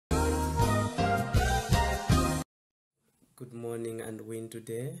Good morning and win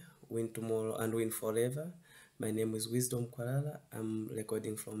today, win tomorrow and win forever. My name is Wisdom Kwalala. I'm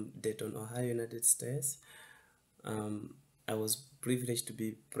recording from Dayton, Ohio, United States. I was privileged to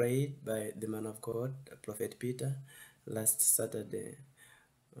be prayed by the man of God, Prophet Peter, last Saturday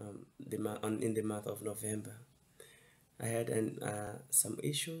in the month of November. I had some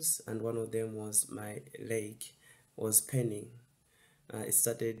issues, and one of them was my leg was paining. It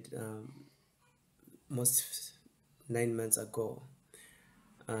started most 9 months ago,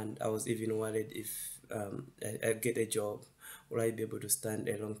 and I was even worried if I get a job, will I be able to stand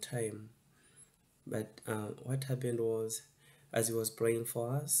a long time? But what happened was, as he was praying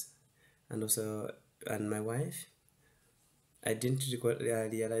for us, and my wife, I didn't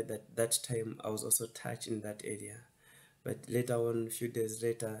realize that time I was also touched in that area. But later on, a few days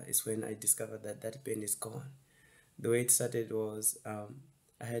later, is when I discovered that pain is gone. The way it started was,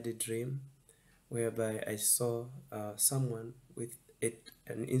 I had a dream whereby I saw someone with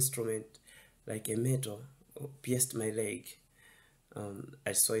an instrument like a metal pierced my leg.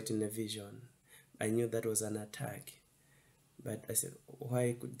 I saw it in a vision. I knew that was an attack, but I said,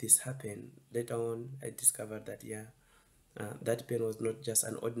 why could this happen? Later on, I discovered that that pain was not just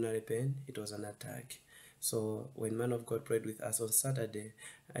an ordinary pain, it was an attack. So when man of God prayed with us on Saturday,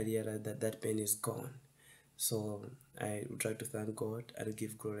 I realized that pain is gone. So I would like to thank God and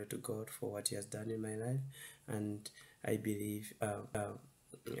give glory to God for what he has done in my life, and I believe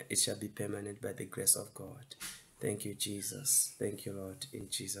it shall be permanent by the grace of God. Thank you, Jesus. Thank you, Lord, in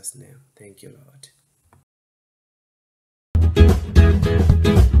Jesus' name. Thank you, Lord.